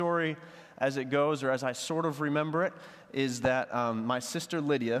story as it goes, or as I sort of remember it, is that my sister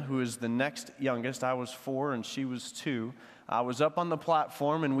Lydia, who is the next youngest, I was 4 and she was 2, I was up on the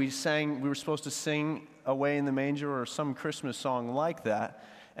platform and we were supposed to sing Away in the Manger or some Christmas song like that.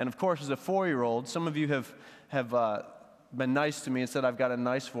 And of course, as a 4-year-old, some of you have been nice to me and said I've got a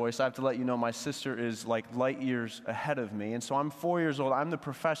nice voice. I have to let you know my sister is like light years ahead of me. And so I'm 4 years old. I'm the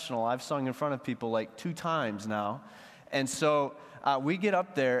professional. I've sung in front of people like 2 times now. And so we get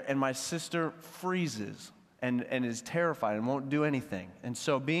up there and my sister freezes and is terrified and won't do anything. And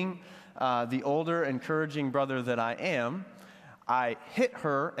so being the older, encouraging brother that I am, I hit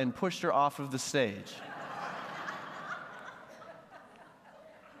her and pushed her off of the stage.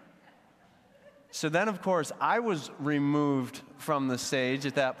 So then, of course, I was removed from the stage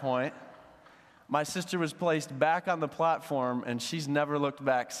at that point. My sister was placed back on the platform, and she's never looked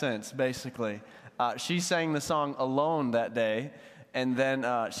back since, basically. She sang the song Alone that day, and then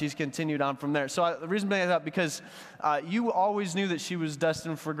she's continued on from there. So the reason being that because you always knew that she was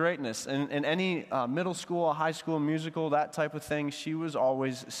destined for greatness. In any middle school, high school musical, that type of thing, she was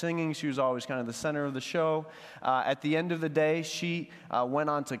always singing. She was always kind of the center of the show. At the end of the day, she went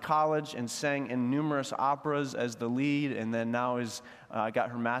on to college and sang in numerous operas as the lead, and then now got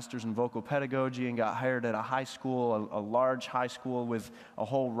her master's in vocal pedagogy and got hired at a high school, a large high school with a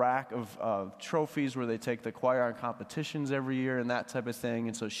whole rack of trophies where they take the choir on competitions every year and that type of thing.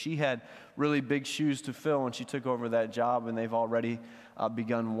 And so she had really big shoes to fill when she took over that job, and they've already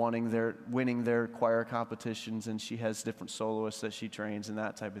begun winning their choir competitions, and she has different soloists that she trains and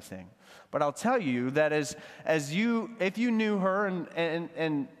that type of thing. But I'll tell you that if you knew her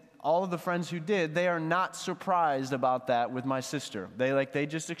and all of the friends who did, they are not surprised about that with my sister. They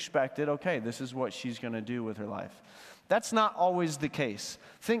just expected, okay, this is what she's going to do with her life. That's not always the case.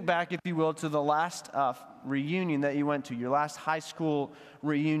 Think back, if you will, to the last reunion that you went to, your last high school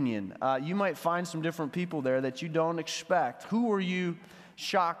reunion. You might find some different people there that you don't expect. Who were you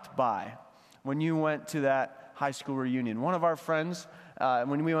shocked by when you went to that high school reunion? One of our friends,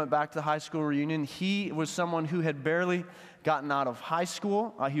 when we went back to the high school reunion, he was someone who had barely gotten out of high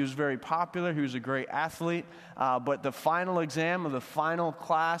school. He was very popular. He was a great athlete. But the final exam of the final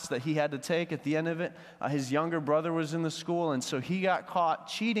class that he had to take at the end of it, his younger brother was in the school, and so he got caught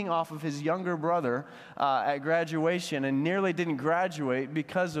cheating off of his younger brother at graduation and nearly didn't graduate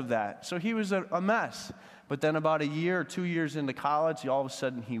because of that. So he was a mess. But then about a year or 2 years into college, all of a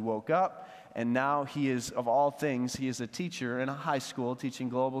sudden he woke up. And now he is, of all things, he is a teacher in a high school teaching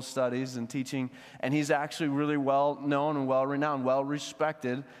global studies and he's actually really well known and well renowned, well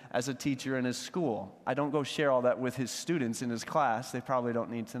respected as a teacher in his school. I don't go share all that with his students in his class. They probably don't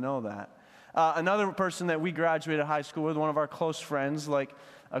need to know that. Another person that we graduated high school with, one of our close friends, like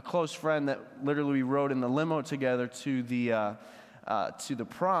a close friend that literally we rode in the limo together to the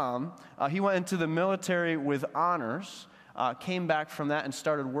prom. He went into the military with honors. Came back from that and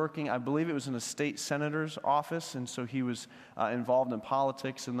started working, I believe it was in a state senator's office, and so he was involved in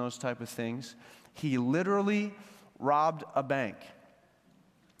politics and those type of things. He literally robbed a bank.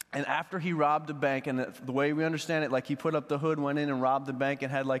 And after he robbed a bank, and the way we understand it, like he put up the hood, went in and robbed the bank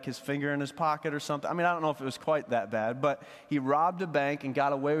and had like his finger in his pocket or something. I mean, I don't know if it was quite that bad, but he robbed a bank and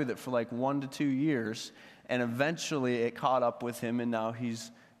got away with it for like 1 to 2 years, and eventually it caught up with him, and now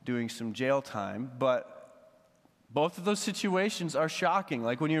he's doing some jail time. But both of those situations are shocking.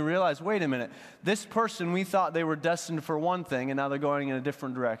 Like when you realize, wait a minute, this person, we thought they were destined for one thing, and now they're going in a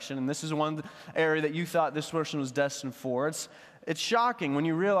different direction. And this is one area that you thought this person was destined for. It's shocking when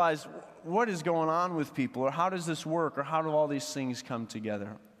you realize what is going on with people, or how does this work, or how do all these things come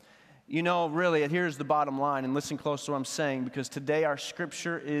together? You know, really, here's the bottom line, and listen close to what I'm saying, because today our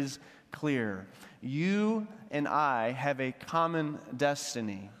scripture is clear. You and I have a common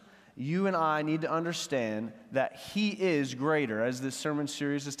destiny. You and I need to understand that He is greater, as this sermon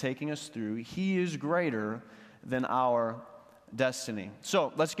series is taking us through. He is greater than our destiny.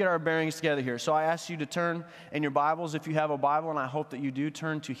 So let's get our bearings together here. So I ask you to turn in your Bibles, if you have a Bible, and I hope that you do,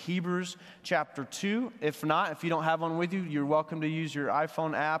 turn to Hebrews chapter 2. If not, if you don't have one with you, you're welcome to use your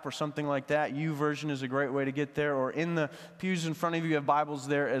iPhone app or something like that. YouVersion is a great way to get there, or in the pews in front of you have Bibles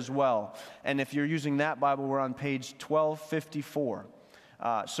there as well. And if you're using that Bible, we're on page 1254.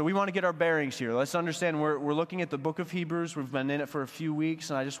 So we want to get our bearings here. Let's understand we're looking at the book of Hebrews. We've been in it for a few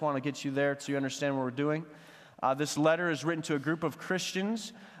weeks, and I just want to get you there so you understand what we're doing. This letter is written to a group of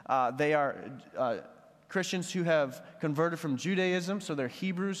Christians. They are Christians who have converted from Judaism, so they're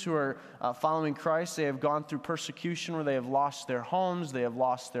Hebrews who are following Christ. They have gone through persecution where they have lost their homes, they have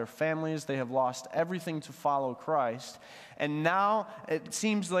lost their families, they have lost everything to follow Christ. And now it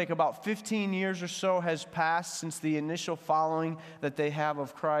seems like about 15 years or so has passed since the initial following that they have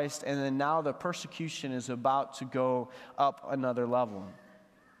of Christ, and then now the persecution is about to go up another level.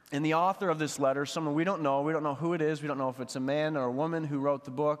 And the author of this letter, someone we don't know who it is, we don't know if it's a man or a woman who wrote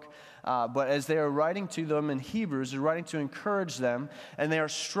the book, but as they are writing to them in Hebrews, they're writing to encourage them, and they are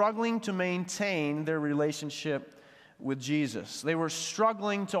struggling to maintain their relationship with Jesus. They were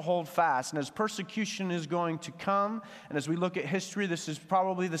struggling to hold fast, and as persecution is going to come, and as we look at history, this is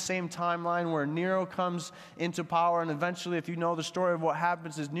probably the same timeline where Nero comes into power, and eventually, if you know the story of what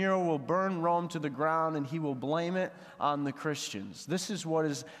happens, is Nero will burn Rome to the ground, and he will blame it on the Christians. This is what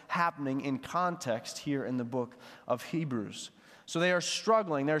is happening in context here in the book of Hebrews. So they are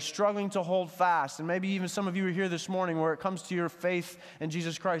struggling. They're struggling to hold fast. And maybe even some of you are here this morning where it comes to your faith in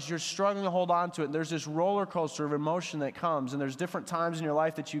Jesus Christ. You're struggling to hold on to it. There's this roller coaster of emotion that comes. And there's different times in your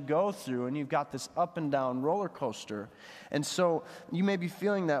life that you go through. And you've got this up and down roller coaster. And so you may be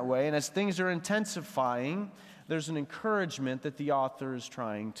feeling that way. And as things are intensifying, there's an encouragement that the author is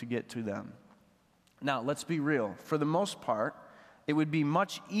trying to get to them. Now, let's be real. For the most part, it would be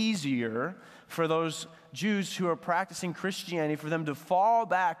much easier for those Jews who are practicing Christianity for them to fall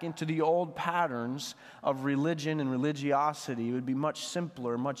back into the old patterns of religion and religiosity. It would be much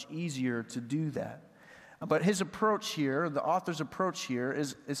simpler, much easier to do that. But his approach here, the author's approach here,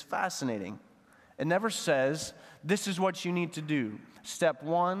 is fascinating. It never says, this is what you need to do. Step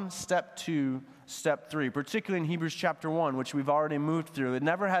 1, step 2, step 3, particularly in Hebrews chapter 1, which we've already moved through. It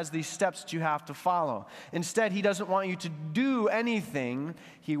never has these steps that you have to follow. Instead, he doesn't want you to do anything.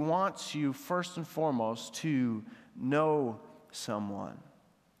 He wants you, first and foremost, to know someone.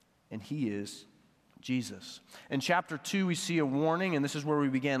 And he is Jesus. In chapter 2, we see a warning, and this is where we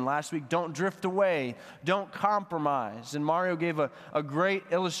began last week. Don't drift away. Don't compromise. And Mario gave a great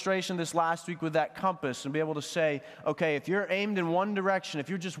illustration this last week with that compass and be able to say, okay, if you're aimed in one direction, if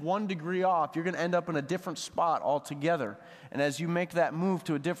you're just 1 degree off, you're going to end up in a different spot altogether. And as you make that move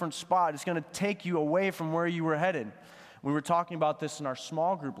to a different spot, it's going to take you away from where you were headed. We were talking about this in our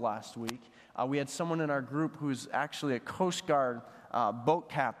small group last week. We had someone in our group who's actually a Coast Guard boat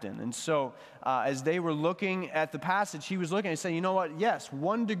captain. And so as they were looking at the passage, he was looking and saying, you know what, yes,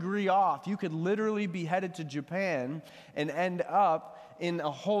 1 degree off, you could literally be headed to Japan and end up in a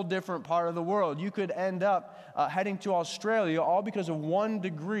whole different part of the world. You could end up heading to Australia all because of 1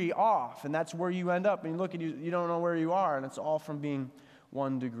 degree off. And that's where you end up. And you look and you don't know where you are. And it's all from being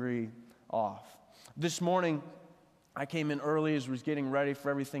 1 degree off. This morning, I came in early as I was getting ready for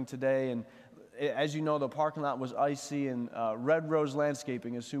everything today, and as you know, the parking lot was icy, and Red Rose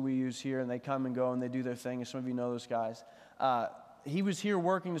Landscaping is who we use here, and they come and go, and they do their thing, and some of you know those guys. He was here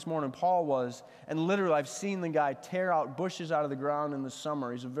working this morning, Paul was, and literally I've seen the guy tear out bushes out of the ground in the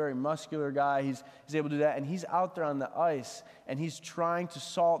summer. He's a very muscular guy. He's able to do that, and he's out there on the ice, and he's trying to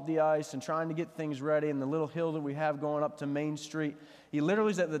salt the ice and trying to get things ready, and the little hill that we have going up to Main Street, he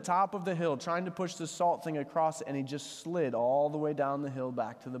literally is at the top of the hill trying to push the salt thing across it, and he just slid all the way down the hill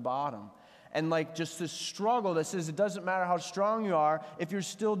back to the bottom. And like just this struggle that says it doesn't matter how strong you are, if you're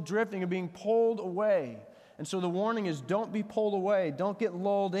still drifting and being pulled away. And so the warning is don't be pulled away. Don't get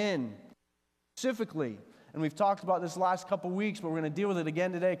lulled in. Specifically, and we've talked about this last couple weeks, but we're going to deal with it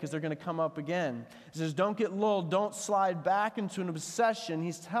again today because they're going to come up again. It says don't get lulled. Don't slide back into an obsession.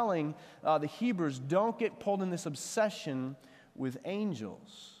 He's telling the Hebrews, don't get pulled in this obsession with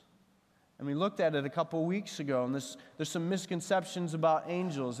angels. And we looked at it a couple weeks ago, and there's some misconceptions about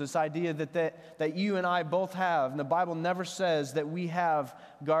angels, this idea that you and I both have. And the Bible never says that we have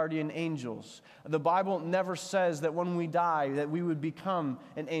guardian angels. The Bible never says that when we die that we would become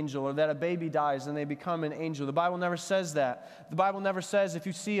an angel, or that a baby dies and they become an angel. The Bible never says that. The Bible never says if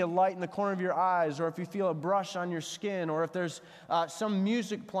you see a light in the corner of your eyes, or if you feel a brush on your skin, or if there's some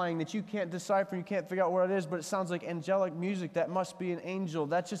music playing that you can't decipher, you can't figure out what it is, but it sounds like angelic music, that must be an angel.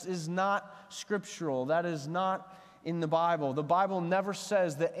 That just is not scriptural. That is not in the Bible. The Bible never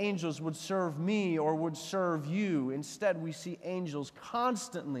says that angels would serve me or would serve you. Instead, we see angels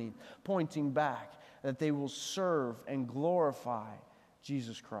constantly pointing back that they will serve and glorify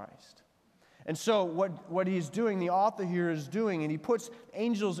Jesus Christ. And so what he's doing, the author here is doing, and he puts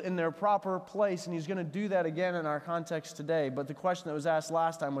angels in their proper place, and he's going to do that again in our context today. But the question that was asked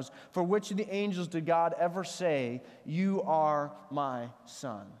last time was, for which of the angels did God ever say, you are my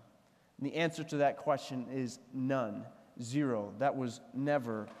son? And the answer to that question is none, 0. That was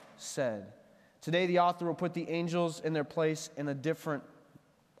never said. Today, the author will put the angels in their place in a different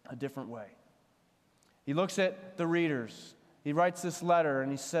way. He looks at the readers. He writes this letter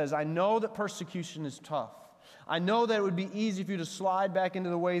and he says, I know that persecution is tough. I know that it would be easy for you to slide back into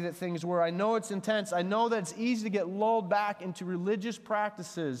the way that things were. I know it's intense. I know that it's easy to get lulled back into religious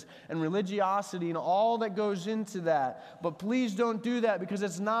practices and religiosity and all that goes into that. But please don't do that, because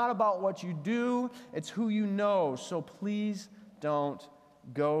it's not about what you do, it's who you know. So please don't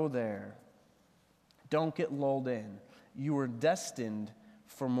go there. Don't get lulled in. You were destined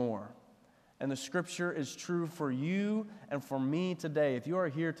for more. And the scripture is true for you and for me today. If you are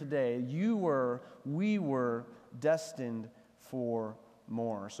here today, we were destined for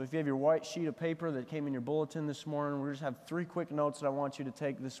more. So if you have your white sheet of paper that came in your bulletin this morning, we just have 3 quick notes that I want you to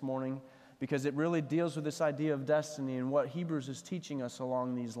take this morning, because it really deals with this idea of destiny and what Hebrews is teaching us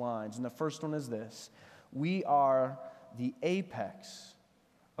along these lines. And the first one is this: we are the apex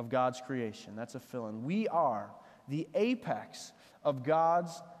of God's creation. That's a fill-in. We are the apex of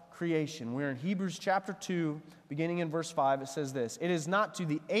God's creation. We're in Hebrews chapter 2, beginning in verse 5. It says this: it is not to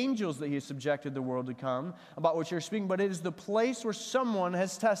the angels that he has subjected the world to come, about which you're speaking, but it is the place where someone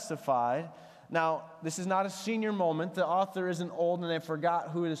has testified. Now, this is not a senior moment. The author isn't old and they forgot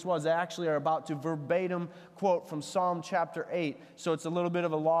who this was. They actually are about to verbatim quote from Psalm chapter 8. So it's a little bit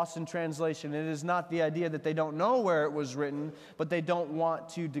of a loss in translation. It is not the idea that they don't know where it was written, but they don't want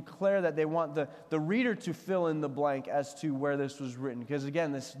to declare that. They want the reader to fill in the blank as to where this was written. Because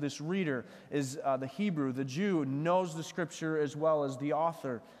again, this reader is the Hebrew, the Jew, knows the scripture as well as the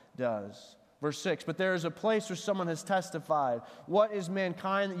author does. Verse 6, but there is a place where someone has testified. What is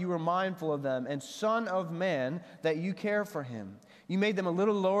mankind that you are mindful of them, and son of man that you care for him? You made them a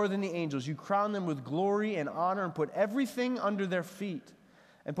little lower than the angels. You crowned them with glory and honor and put everything under their feet.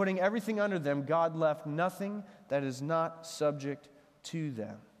 And putting everything under them, God left nothing that is not subject to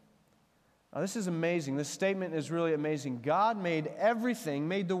them. Now this is amazing. This statement is really amazing. God made everything,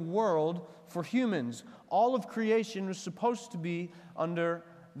 made the world for humans. All of creation was supposed to be under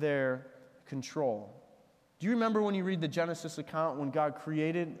their control. Do you remember when you read the Genesis account when God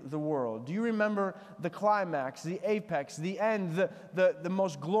created the world? Do you remember the climax, the apex, the end, the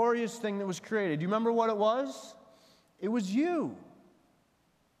most glorious thing that was created? Do you remember what it was? It was you.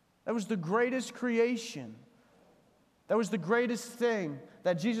 That was the greatest creation. That was the greatest thing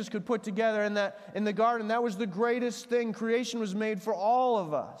that Jesus could put together in the garden. That was the greatest thing. Creation was made for all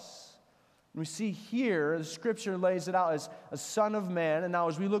of us. We see here, the scripture lays it out as a son of man. And now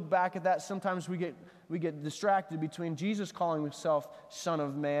as we look back at that, sometimes we get distracted between Jesus calling himself son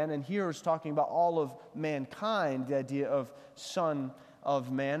of man, and here it's talking about all of mankind, the idea of son of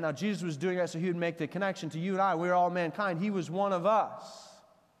man. Now Jesus was doing that so he would make the connection to you and I. We're all mankind. He was one of us.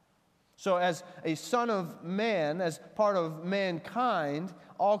 So as a son of man, as part of mankind,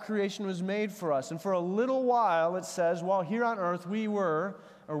 all creation was made for us. And for a little while, it says, while here on earth we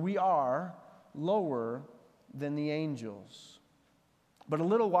are lower than the angels. But a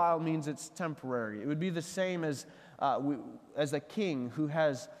little while means it's temporary. It would be the same as a king who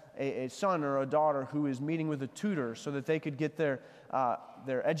has a son or a daughter who is meeting with a tutor so that they could get their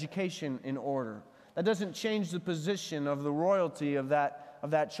education in order. That doesn't change the position of the royalty of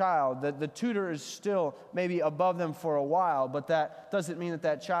that child. The tutor is still maybe above them for a while, but that doesn't mean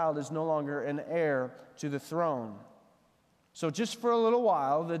that child is no longer an heir to the throne. So just for a little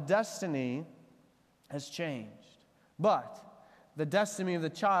while, the destiny has changed. But the destiny of the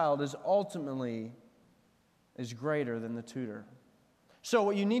child is greater than the tutor. So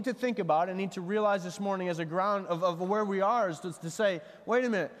what you need to think about and need to realize this morning as a ground of where we are is to say, wait a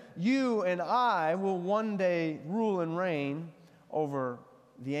minute, you and I will one day rule and reign over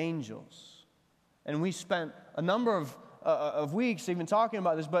the angels. And we spent a number of weeks even talking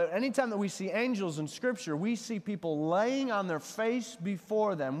about this, but anytime that we see angels in Scripture, we see people laying on their face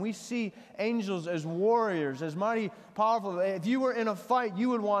before them. We see angels as warriors, as mighty, powerful. If you were in a fight, you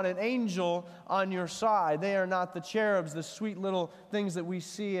would want an angel on your side. They are not the cherubs, the sweet little things that we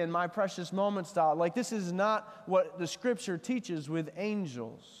see in My Precious Moments style. Like, this is not what the Scripture teaches with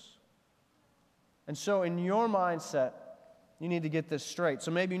angels. And so in your mindset, you need to get this straight.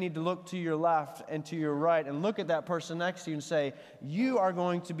 So maybe you need to look to your left and to your right and look at that person next to you and say, you are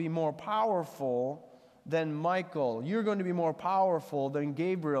going to be more powerful than Michael. You're going to be more powerful than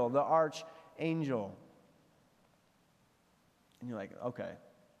Gabriel, the archangel. And you're like, okay.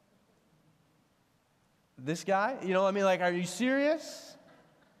 This guy? You know what I mean? Like, are you serious?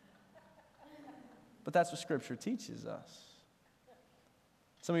 But that's what Scripture teaches us.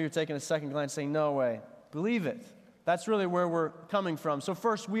 Some of you are taking a second glance saying, no way. Believe it. That's really where we're coming from. So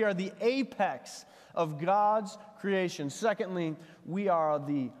first, we are the apex of God's creation. Secondly, we are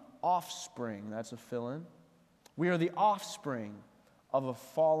the offspring. That's a fill-in. We are the offspring of a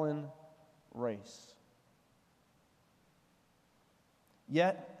fallen race.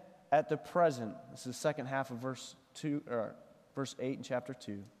 Yet at the present, this is the second half of verse 8 in chapter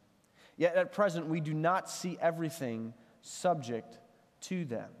 2. Yet at present we do not see everything subject to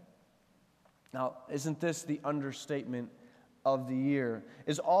them. Now, isn't this the understatement of the year?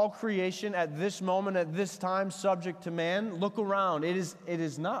 Is all creation at this moment, at this time, subject to man? Look around. It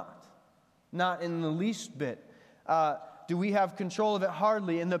is not. Not in the least bit. Do we have control of it?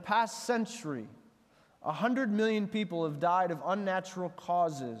 Hardly. In the past century, 100 million people have died of unnatural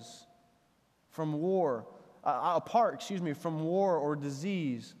causes from war, from war or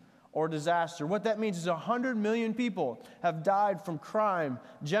disease or disaster. What that means is 100 million people have died from crime,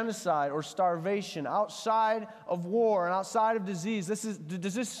 genocide, or starvation outside of war and outside of disease.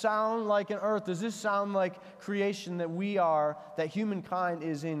 Does this sound like an earth? Does this sound like creation that humankind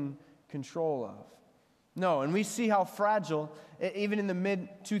is in control of? No, and we see how fragile, even in the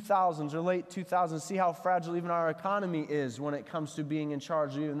mid-2000s or late 2000s, see how fragile even our economy is when it comes to being in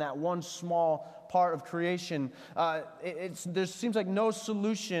charge of even that one small part of creation. There seems like no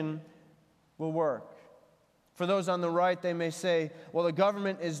solution will work. For those on the right, they may say, well, the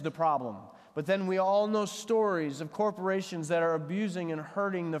government is the problem. But then we all know stories of corporations that are abusing and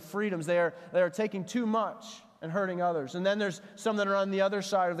hurting the freedoms. They are taking too much and hurting others. And then there's some that are on the other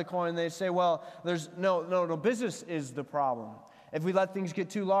side of the coin. They say, well, there's no, business is the problem. If we let things get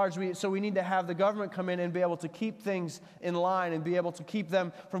too large, we need to have the government come in and be able to keep things in line and be able to keep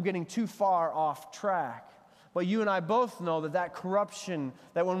them from getting too far off track. But you and I both know that corruption,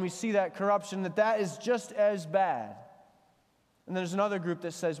 that when we see that corruption, that is just as bad. And there's another group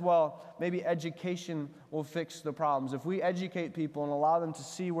that says, well, maybe education will fix the problems. If we educate people and allow them to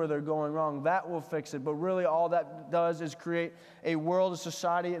see where they're going wrong, that will fix it. But really all that does is create a world, a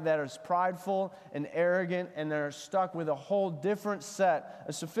society that is prideful and arrogant, and they're stuck with a whole different set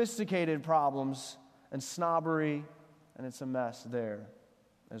of sophisticated problems and snobbery, and it's a mess there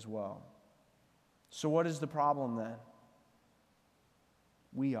as well. So what is the problem then?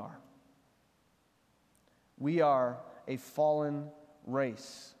 We are. We are a fallen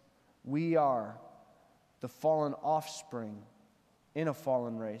race. We are the fallen offspring in a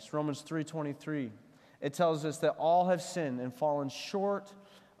fallen race. Romans 3:23, it tells us that all have sinned and fallen short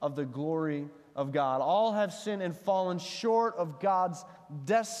of the glory of God. All have sinned and fallen short of God's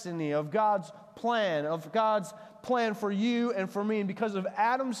destiny, of God's plan for you and for me. And because of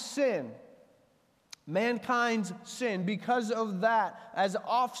Adam's sin, mankind's sin, because of that, as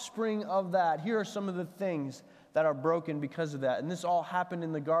offspring of that, here are some of the things that are broken because of that. And this all happened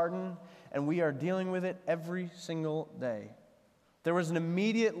in the garden, and we are dealing with it every single day. There was an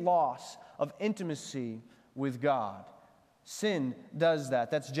immediate loss of intimacy with God. Sin does that.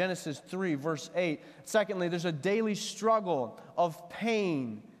 That's Genesis 3, verse 8. Secondly, there's a daily struggle of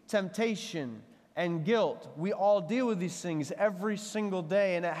pain, temptation, and guilt. We all deal with these things every single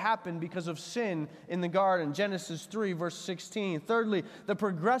day, and it happened because of sin in the garden. Genesis 3, verse 16. Thirdly, the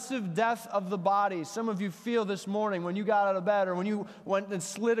progressive death of the body. Some of you feel this morning when you got out of bed or when you went and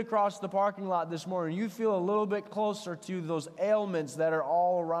slid across the parking lot this morning, you feel a little bit closer to those ailments that are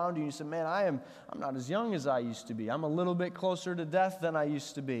all around you. You say, man, I'm not as young as I used to be. I'm a little bit closer to death than I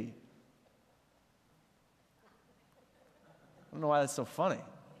used to be. I don't know why that's so funny.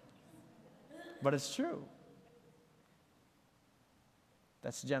 But it's true.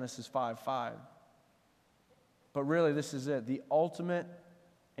 That's Genesis 5:5. But really, this is it. The ultimate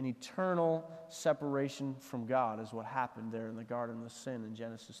and eternal separation from God is what happened there in the garden with sin in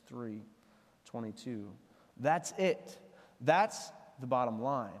Genesis 3:22. That's it. That's the bottom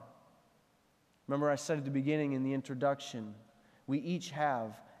line. Remember I said at the beginning in the introduction, we each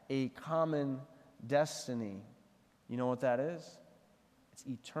have a common destiny. You know what that is? It's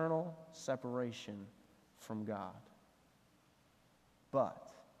eternal separation from God.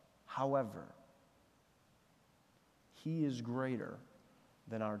 But, however, He is greater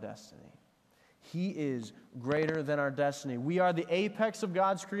than our destiny. He is greater than our destiny. We are the apex of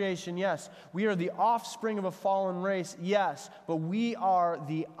God's creation, yes. We are the offspring of a fallen race, yes. But we are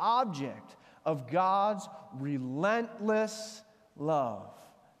the object of God's relentless love,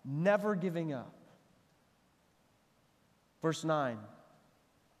 never giving up. Verse 9.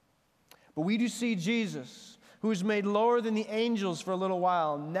 But we do see Jesus, who is made lower than the angels for a little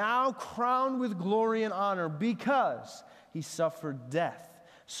while, now crowned with glory and honor because He suffered death,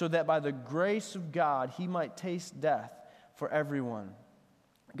 so that by the grace of God He might taste death for everyone.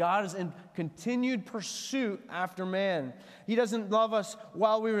 God is in continued pursuit after man. He doesn't love us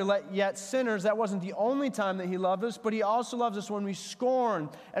while we were yet sinners. That wasn't the only time that He loved us, but He also loves us when we scorn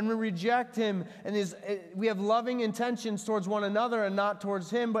and we reject Him. And we have loving intentions towards one another and not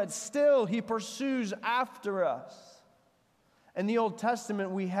towards Him, but still He pursues after us. In the Old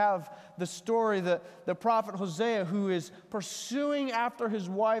Testament, we have the story, the prophet Hosea, who is pursuing after his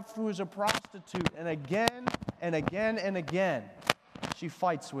wife, who is a prostitute. And again and again and again, she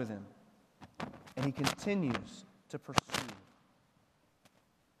fights with him. And he continues to pursue.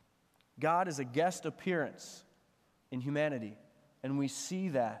 God is a guest appearance in humanity. And we see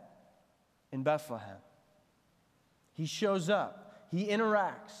that in Bethlehem. He shows up. He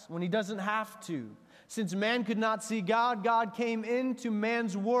interacts when he doesn't have to. Since man could not see God, God came into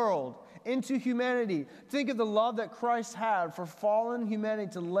man's world, into humanity. Think of the love that Christ had for fallen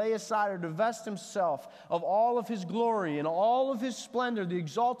humanity to lay aside or divest himself of all of his glory and all of his splendor, the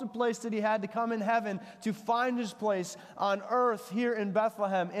exalted place that he had to come in heaven to find his place on earth here in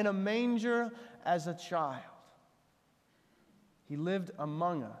Bethlehem, in a manger as a child. He lived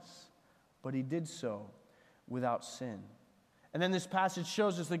among us, but he did so without sin. And then this passage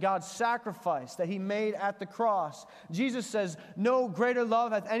shows us the God's sacrifice that he made at the cross. Jesus says, no greater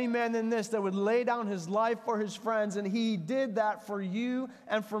love hath any man than this, that would lay down his life for his friends. And he did that for you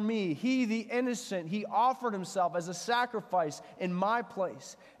and for me. He, the innocent, he offered himself as a sacrifice in my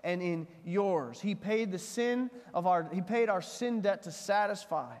place and in yours. He paid he paid our sin debt to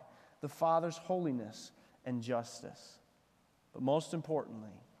satisfy the Father's holiness and justice. But most importantly,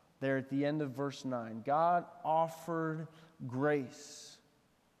 there at the end of verse 9, God offered grace.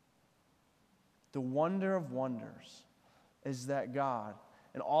 The wonder of wonders is that God,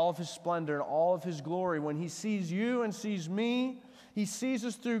 in all of his splendor and all of his glory, when he sees you and sees me, he sees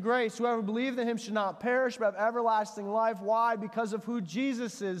us through grace. Whoever believes in him should not perish but have everlasting life. Why? Because of who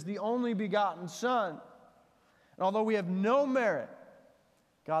Jesus is, the only begotten Son. And although we have no merit,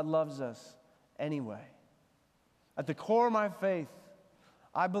 God loves us anyway. At the core of my faith,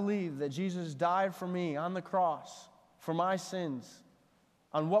 I believe that Jesus died for me on the cross for my sins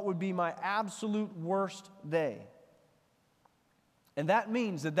on what would be my absolute worst day. And that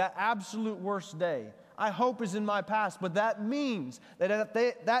means that absolute worst day, I hope, is in my past, but that means that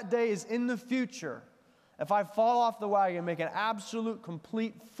that day is in the future. If I fall off the wagon and make an absolute,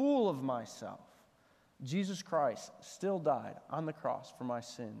 complete fool of myself, Jesus Christ still died on the cross for my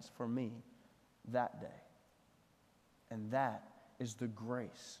sins, for me, that day. And that is the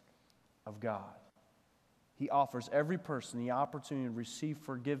grace of God. He offers every person the opportunity to receive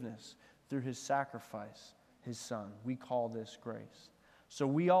forgiveness through his sacrifice, his Son. We call this grace. So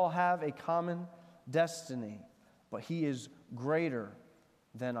we all have a common destiny, but he is greater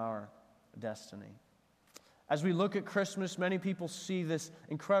than our destiny. As we look at Christmas, many people see this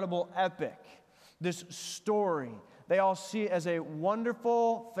incredible epic, this story. They all see it as a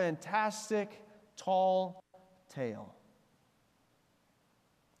wonderful, fantastic, tall tale.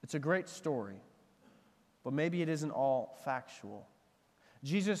 It's a great story, but maybe it isn't all factual.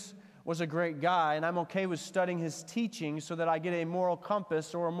 Jesus was a great guy, and I'm okay with studying his teaching so that I get a moral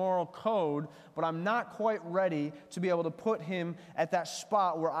compass or a moral code, but I'm not quite ready to be able to put him at that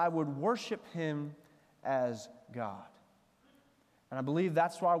spot where I would worship him as God. And I believe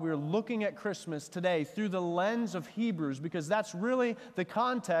that's why we're looking at Christmas today through the lens of Hebrews, because that's really the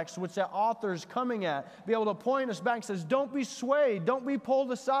context which that author is coming at. Be able to point us back and says, don't be swayed, don't be pulled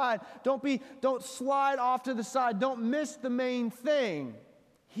aside, don't slide off to the side, don't miss the main thing.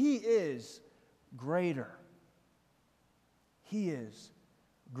 He is greater. He is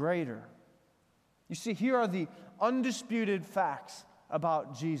greater. You see, here are the undisputed facts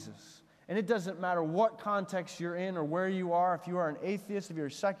about Jesus. And it doesn't matter what context you're in or where you are, if you are an atheist, if you're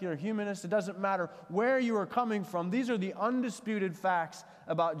a secular humanist, it doesn't matter where you are coming from. These are the undisputed facts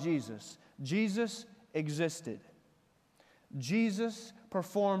about Jesus. Jesus existed. Jesus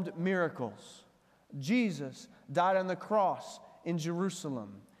performed miracles. Jesus died on the cross in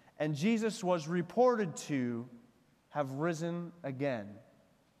Jerusalem. And Jesus was reported to have risen again.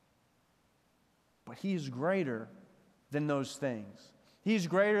 But he is greater than those things. He's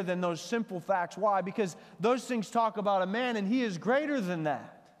greater than those simple facts. Why? Because those things talk about a man, and he is greater than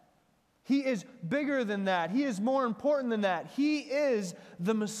that. He is bigger than that. He is more important than that. He is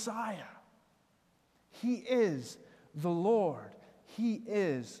the Messiah. He is the Lord. He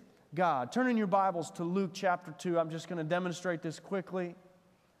is God. Turn in your Bibles to Luke chapter 2. I'm just going to demonstrate this quickly.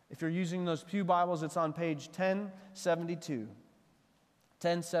 If you're using those pew Bibles, it's on page 1072.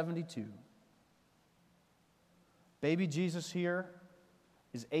 1072. Baby Jesus here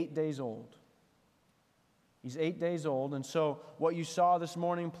is 8 days old. He's 8 days old, and so what you saw this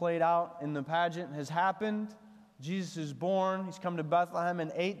morning played out in the pageant has happened. Jesus is born. He's come to Bethlehem,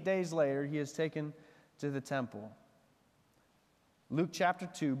 and 8 days later, he is taken to the temple. Luke chapter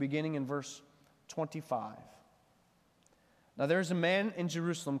 2, beginning in verse 25. Now there's a man in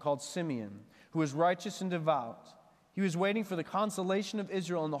Jerusalem called Simeon, who was righteous and devout. He was waiting for the consolation of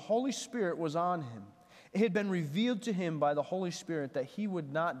Israel, and the Holy Spirit was on him. It had been revealed to him by the Holy Spirit that he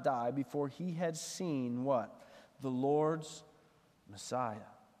would not die before he had seen what? The Lord's Messiah.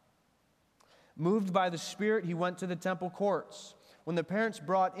 Moved by the Spirit, he went to the temple courts. When the parents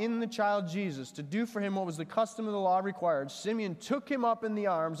brought in the child Jesus to do for him what was the custom of the law required, Simeon took him up in the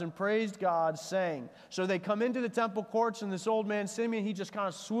arms and praised God, saying, so they come into the temple courts, and this old man, Simeon, he just kind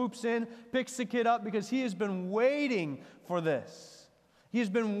of swoops in, picks the kid up because he has been waiting for this. He has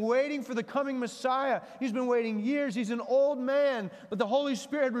been waiting for the coming Messiah. He's been waiting years. He's an old man, but the Holy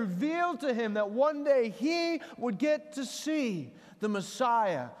Spirit revealed to him that one day he would get to see the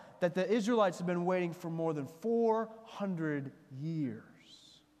Messiah that the Israelites have been waiting for more than 400 years.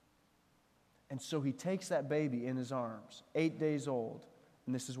 And so he takes that baby in his arms, 8 days old,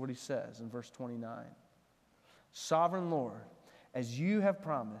 and this is what he says in verse 29. Sovereign Lord, as you have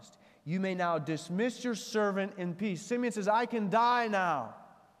promised, you may now dismiss your servant in peace. Simeon says, I can die now.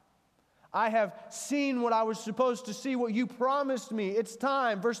 I have seen what I was supposed to see, what you promised me. It's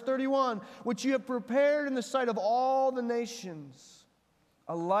time. Verse 31, which you have prepared in the sight of all the nations,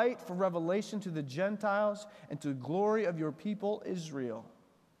 a light for revelation to the Gentiles and to the glory of your people Israel.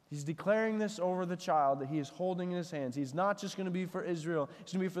 He's declaring this over the child that he is holding in his hands. He's not just going to be for Israel.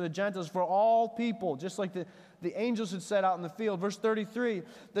 He's going to be for the Gentiles, for all people, just like the angels had said out in the field. Verse 33,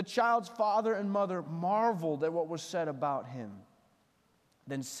 the child's father and mother marveled at what was said about him.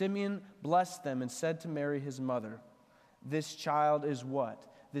 Then Simeon blessed them and said to Mary, his mother, this child is what?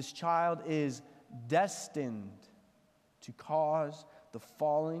 This child is destined to cause the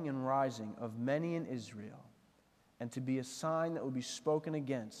falling and rising of many in Israel, and to be a sign that will be spoken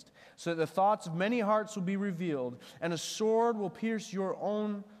against, so that the thoughts of many hearts will be revealed, and a sword will pierce your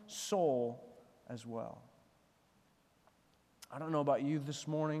own soul as well. I don't know about you this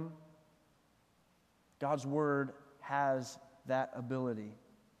morning. God's word has that ability.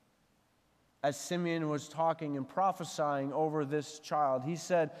 As Simeon was talking and prophesying over this child, he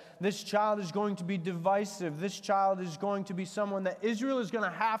said, this child is going to be divisive. This child is going to be someone that Israel is going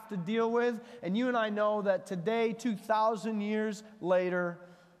to have to deal with. And you and I know that today, 2,000 years later,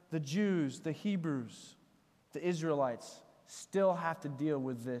 the Jews, the Hebrews, the Israelites still have to deal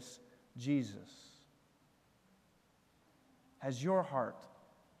with this Jesus. Has your heart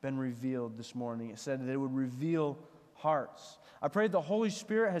been revealed this morning? It said that it would reveal hearts. I pray the Holy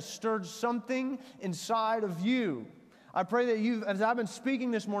Spirit has stirred something inside of you. I pray that you, as I've been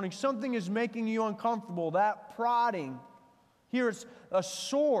speaking this morning, something is making you uncomfortable. That prodding. Here it's a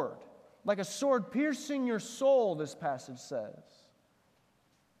sword, like a sword piercing your soul, this passage says.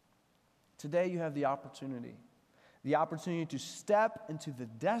 Today you have the opportunity to step into the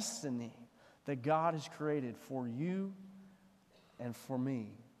destiny that God has created for you and for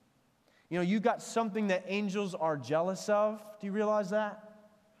me. You know, you've got something that angels are jealous of. Do you realize that?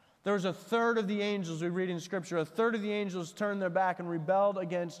 There's a third of the angels we read in Scripture. A third of the angels turned their back and rebelled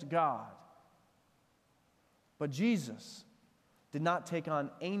against God. But Jesus did not take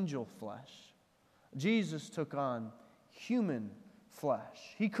on angel flesh. Jesus took on human flesh.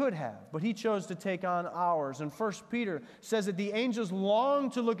 He could have, but he chose to take on ours. And 1 Peter says that the angels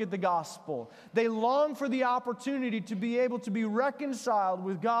long to look at the gospel. They long for the opportunity to be able to be reconciled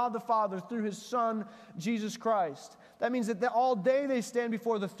with God the Father through his Son, Jesus Christ. That means that all day they stand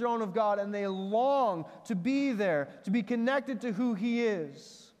before the throne of God and they long to be there, to be connected to who he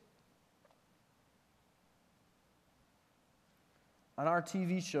is. On our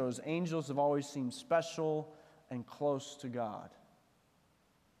TV shows, angels have always seemed special and close to God.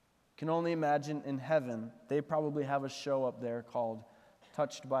 Can only imagine in heaven, they probably have a show up there called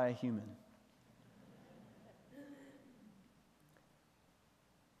Touched by a Human.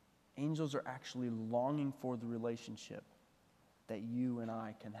 Angels are actually longing for the relationship that you and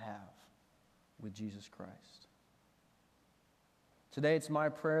I can have with Jesus Christ. Today, it's my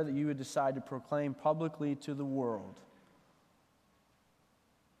prayer that you would decide to proclaim publicly to the world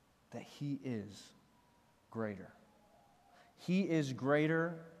that he is greater. He is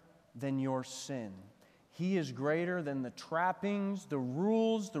greater than your sin. He is greater than the trappings, the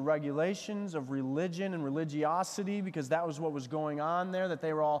rules, the regulations of religion and religiosity, because that was what was going on there, that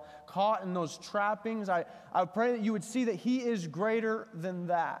they were all caught in those trappings. I pray that you would see that he is greater than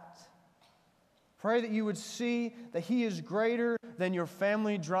that. Pray that you would see that he is greater than your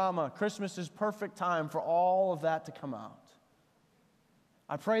family drama. Christmas is perfect time for all of that to come out.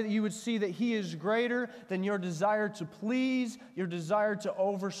 I pray that you would see that he is greater than your desire to please, your desire to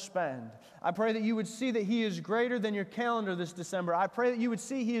overspend. I pray that you would see that he is greater than your calendar this December. I pray that you would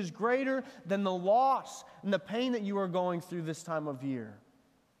see he is greater than the loss and the pain that you are going through this time of year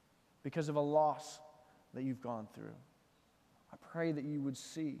because of a loss that you've gone through. I pray that you would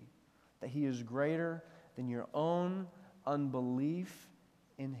see that He is greater than your own unbelief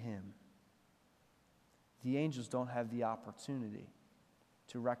in Him. The angels don't have the opportunity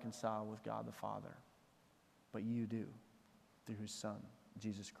to reconcile with God the Father, but you do through His Son,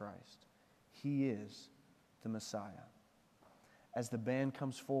 Jesus Christ. He is the Messiah. As the band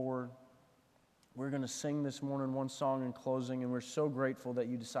comes forward, we're going to sing this morning one song in closing, and we're so grateful that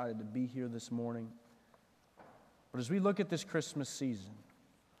you decided to be here this morning. But as we look at this Christmas season,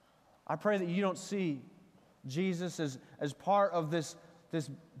 I pray that you don't see Jesus as part of this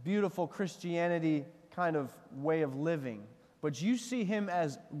beautiful Christianity kind of way of living, but you see Him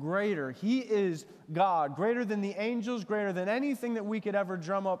as greater. He is God, greater than the angels, greater than anything that we could ever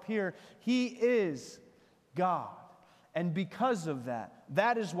drum up here. He is God. And because of that,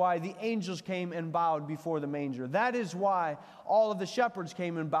 that is why the angels came and bowed before the manger. That is why all of the shepherds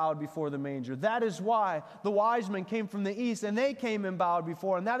came and bowed before the manger. That is why the wise men came from the east and they came and bowed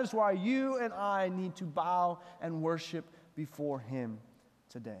before. And that is why you and I need to bow and worship before Him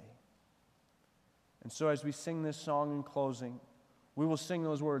today. And so as we sing this song in closing, we will sing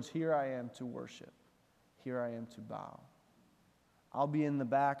those words, "Here I am to worship, here I am to bow." I'll be in the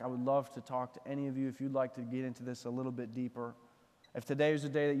back. I would love to talk to any of you if you'd like to get into this a little bit deeper. If today is the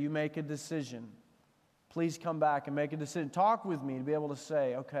day that you make a decision, please come back and make a decision. Talk with me to be able to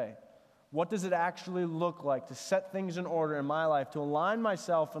say, okay, what does it actually look like to set things in order in my life, to align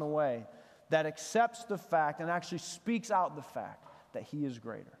myself in a way that accepts the fact and actually speaks out the fact that He is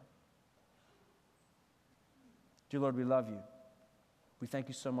greater. Dear Lord, we love you. We thank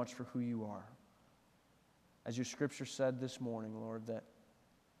you so much for who you are. As your scripture said this morning, Lord, that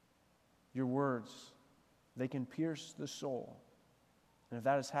your words, they can pierce the soul. And if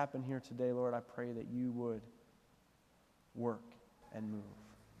that has happened here today, Lord, I pray that you would work and move.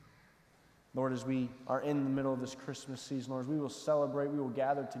 Lord, as we are in the middle of this Christmas season, Lord, we will celebrate, we will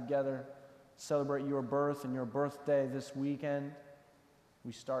gather together, celebrate your birth and your birthday this weekend.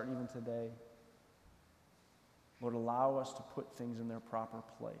 We start even today. Lord, allow us to put things in their proper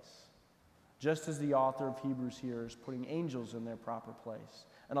place. Just as the author of Hebrews here is putting angels in their proper place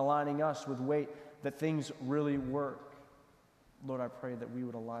and aligning us with weight that things really work. Lord, I pray that we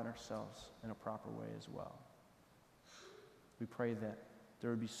would align ourselves in a proper way as well. We pray that there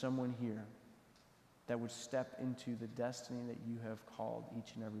would be someone here that would step into the destiny that you have called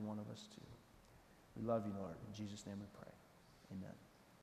each and every one of us to. We love you, Lord. In Jesus' name we pray. Amen.